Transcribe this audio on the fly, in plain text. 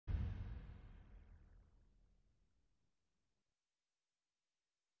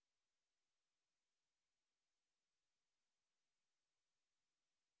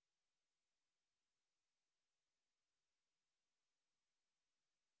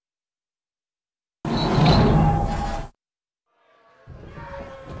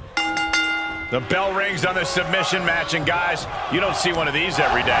The bell rings on the submission match, and guys, you don't see one of these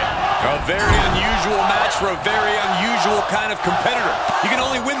every day. A very unusual match for a very unusual kind of competitor. You can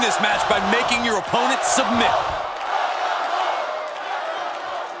only win this match by making your opponent submit.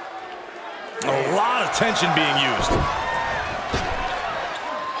 A lot of tension being used.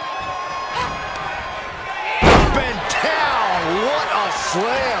 Up and down, what a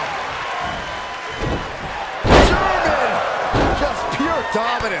slam. German, just pure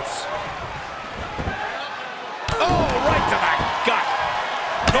dominance. Oh, right to the gut.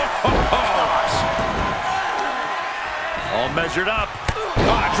 All measured up.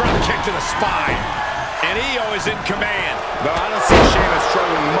 Drop kick to the spine. And Io is in command. But I don't see Shayna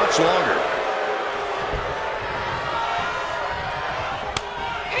struggling much longer.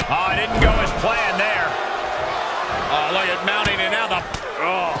 Oh, it didn't go as planned there. Oh, look at mounting, and now the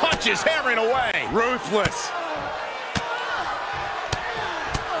punch is hammering away. Ruthless.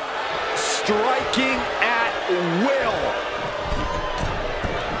 Striking at will.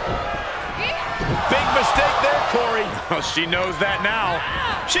 Big mistake there, Corey. Well, she knows that now.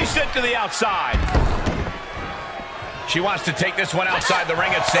 She's sent to the outside. She wants to take this one outside the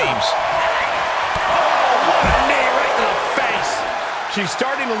ring, it seems. Oh, what a knee right to the face. She's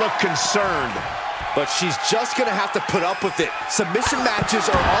starting to look concerned, but she's just going to have to put up with it. Submission matches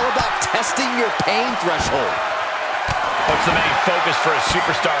are all about testing your pain threshold. What's the main focus for a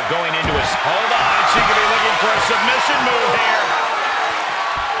superstar going into his... Hold on, she could be looking for a submission move here.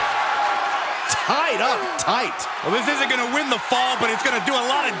 Tied up tight. Well, this isn't going to win the fall, but it's going to do a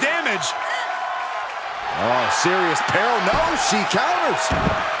lot of damage. Oh, serious peril. No, she counters.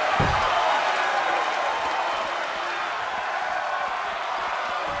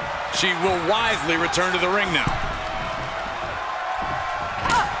 She will wisely return to the ring now.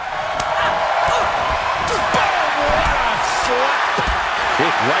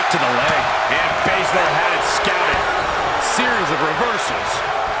 Kick right to the leg. And Baszler had it scouted. Series of reversals.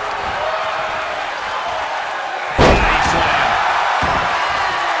 Body slam.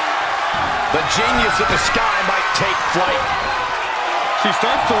 The genius of the sky might take flight. She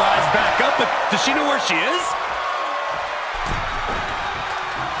starts to rise back up, but does she know where she is?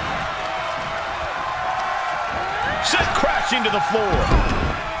 Sent crashing to the floor.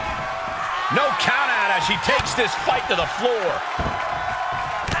 No count out as she takes this fight to the floor.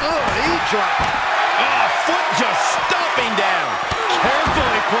 Knee drop. Oh, foot just stomping down.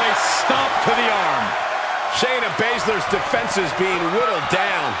 Carefully placed stomp to the arm. Shayna Baszler's defenses being whittled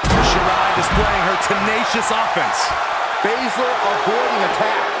down. Shirai displaying her tenacious offense. Baszler avoiding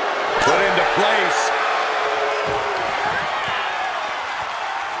attack. Put into place.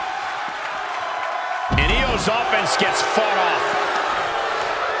 And Io's offense gets fought off.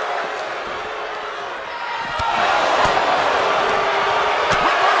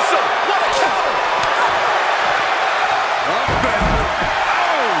 Reversal! What a counter! Up and...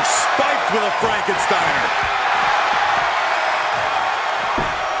 Oh, spiked with a Frankensteiner.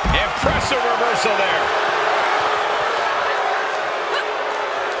 Impressive reversal there.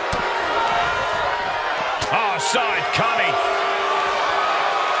 Oh, saw it coming.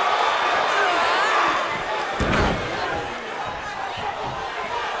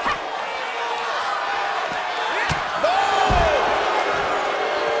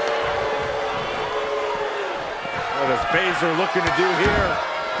 What is Baszler looking to do here?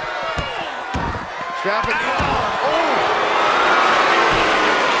 Strapping down. Oh!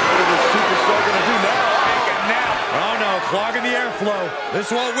 What is this superstar going to do now? Take a nap. Oh, no, clogging the airflow. This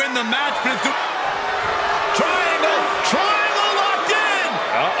won't win the match, but it's... Triangle! Triangle locked in!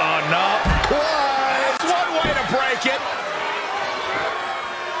 No. What? That's one way to break it.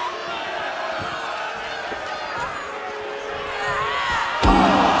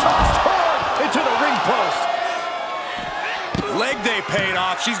 Tossed hard into the ring post. Leg day paid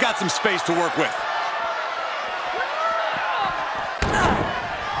off. She's got some space to work with.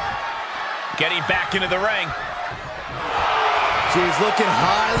 Getting back into the ring. She's looking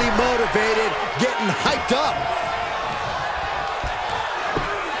highly motivated, getting hyped up.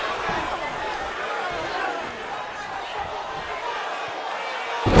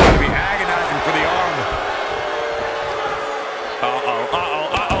 Gonna be agonizing for the arm.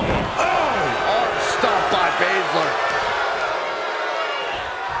 Arm stomp by Baszler.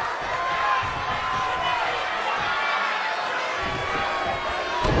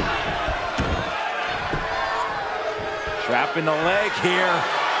 Trapping the leg here. Oh,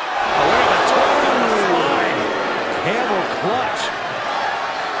 look at the twist on the slide. Camel clutch.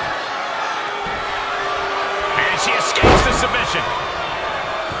 And she escapes the submission.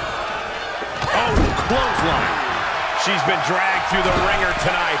 Oh, clothesline. She's been dragged through the ringer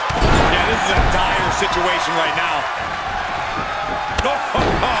tonight. Yeah, this is a dire situation right now. Oh,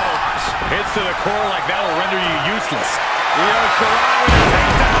 hits to the core like that will render you useless. Shirai with a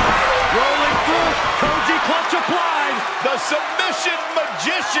takedown. Rolling through. Koji clutch applied. The submission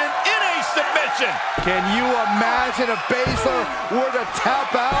magician in a submission. Can you imagine if Baszler were to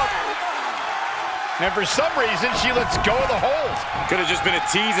tap out? And for some reason, she lets go of the hold. Could have just been a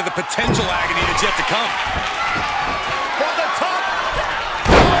tease of the potential agony that's yet to come. From the top.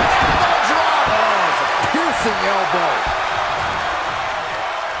 Elbow drop. Oh, it's a piercing elbow.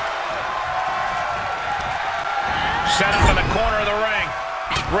 Set up in the corner of the ring.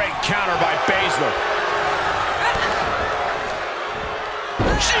 Great counter by Baszler.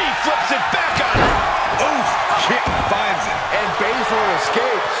 She flips it back on her. Oof, kick finds it. And Baszler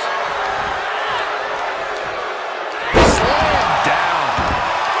escapes. Slam down.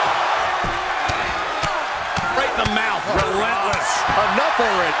 Right in the mouth. Relentless. Enough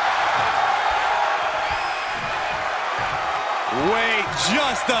already. Wait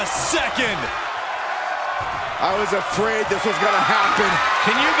just a second. I was afraid this was going to happen.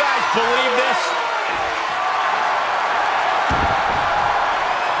 Can you guys believe this?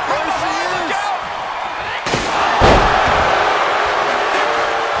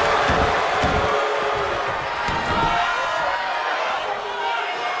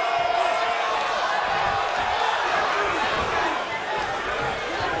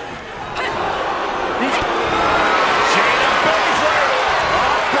 There she is. Shayna Baszler.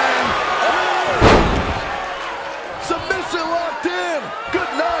 Up and submission locked in.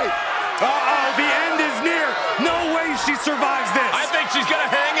 Good night. Uh-oh, the end is near. No way she survives this. I think she's going to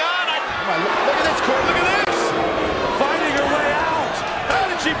hang on. Look at this, Corey. Look at this. Finding her way out. How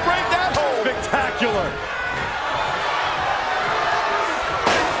did she break that hold? Spectacular.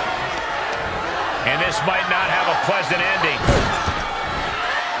 And this might not have a pleasant ending.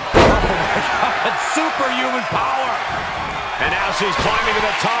 Oh my God, superhuman power. And now she's climbing to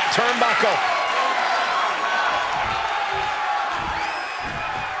the top turnbuckle.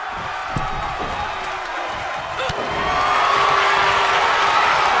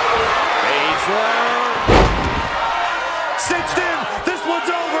 Cinched in. This one's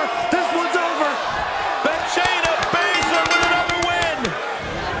over. This one's over. But Shayna Baszler with another win.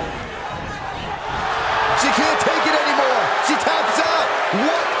 She can't take it anymore. She taps out.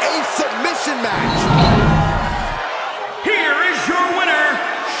 What a submission match. Here is your winner,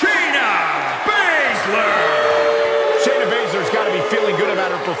 Shayna Baszler. Shayna Baszler's got to be feeling good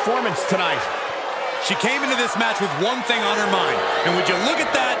about her performance tonight. She came into this match with one thing on her mind, and would you look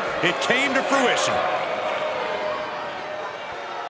at that, it came to fruition.